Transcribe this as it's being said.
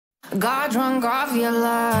Got drunk off your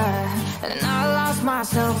love, and I lost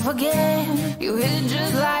myself again. You hit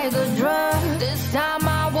just like a drug. This time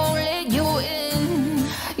I won't let you in.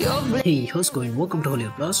 Hey, how's it going? Welcome to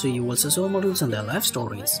Hollywood Plus, where you will see supermodels and their life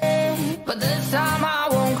stories. But this time I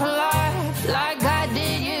won't collide like I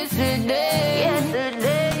did yesterday.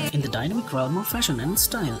 In the dynamic realm of fashion and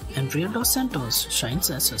style, Andrea dos Santos shines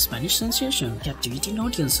as a Spanish sensation, captivating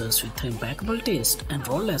audiences with her impeccable taste and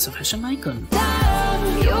role as a fashion icon.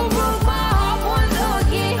 You broke my heart once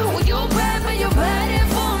again with your breath and your body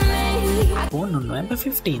for me. Born on November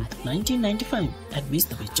 15, 1995, amidst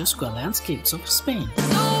the picturesque landscapes of Spain. So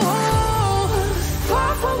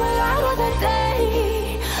far from the light of the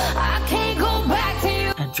day, I can't go back to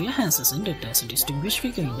you. Andrea has ascended as a distinguished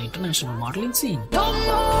figure in the international modeling scene. Don't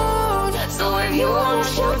know, so if you wanna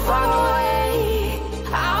shoot far away,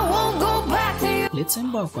 I won't go back to you. Let's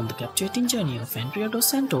embark on the captivating journey of Andrea dos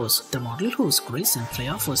Santos, the model whose grace and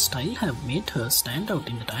flair for style have made her stand out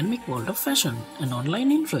in the dynamic world of fashion and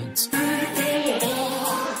online influence.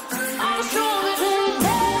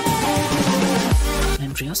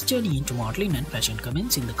 Andrea's journey into modeling and fashion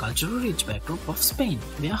commences in the culturally rich backdrop of Spain,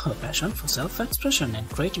 where her passion for self-expression and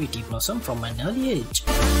creativity blossomed from an early age.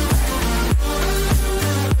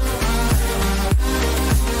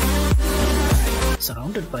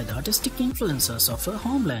 Surrounded by the artistic influences of her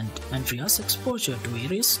homeland, Andrea's exposure to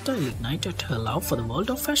various styles ignited her love for the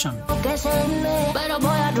world of fashion.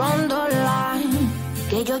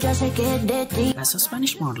 As a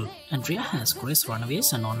Spanish model, Andrea has graced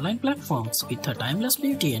runways and online platforms with her timeless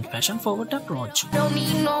beauty and fashion-forward approach.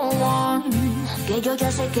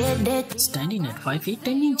 Standing at 5 feet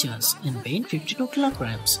 10 inches and weighing 52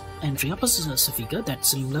 kilograms, Andrea possesses a figure that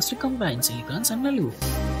seamlessly combines elegance and allure.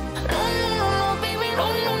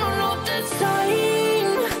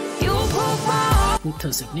 With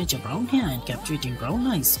her signature brown hair and captivating brown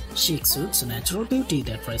eyes, she exudes a natural beauty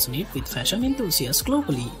that resonates with fashion enthusiasts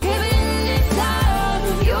globally.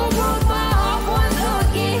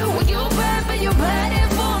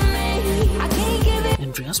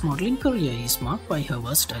 Andrea's modeling career is marked by her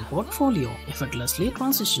versatile portfolio, effortlessly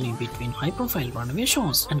transitioning between high-profile runway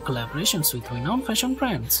shows and collaborations with renowned fashion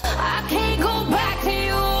brands. I can't go back to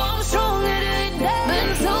you, I'm stronger than that.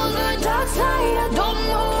 Been to the dark side, I don't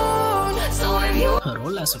know. So if you... Her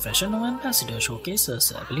role as a fashion ambassador showcases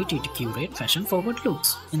her ability to curate fashion-forward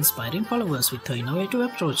looks, inspiring followers with her innovative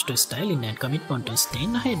approach to styling and commitment to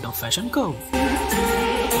staying ahead of fashion curve.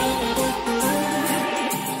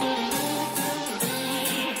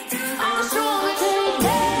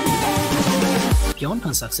 Beyond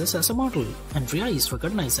her success as a model, Andrea is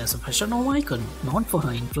recognized as a fashion icon, known for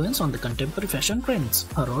her influence on the contemporary fashion trends.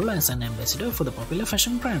 Her role as an ambassador for the popular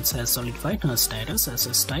fashion brands has solidified her status as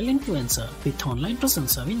a style influencer, with online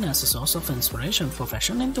presence serving as a source of inspiration for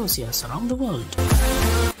fashion enthusiasts around the world.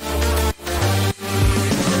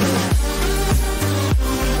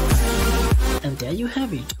 And there you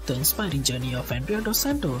have it, the inspiring journey of Andrea dos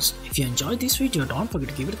Santos. If you enjoyed this video, don't forget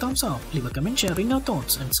to give it a thumbs up, leave a comment sharing your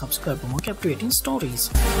thoughts, and subscribe for more captivating stories.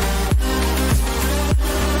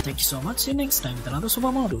 Thank you so much, see you next time with another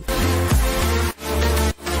supermodel.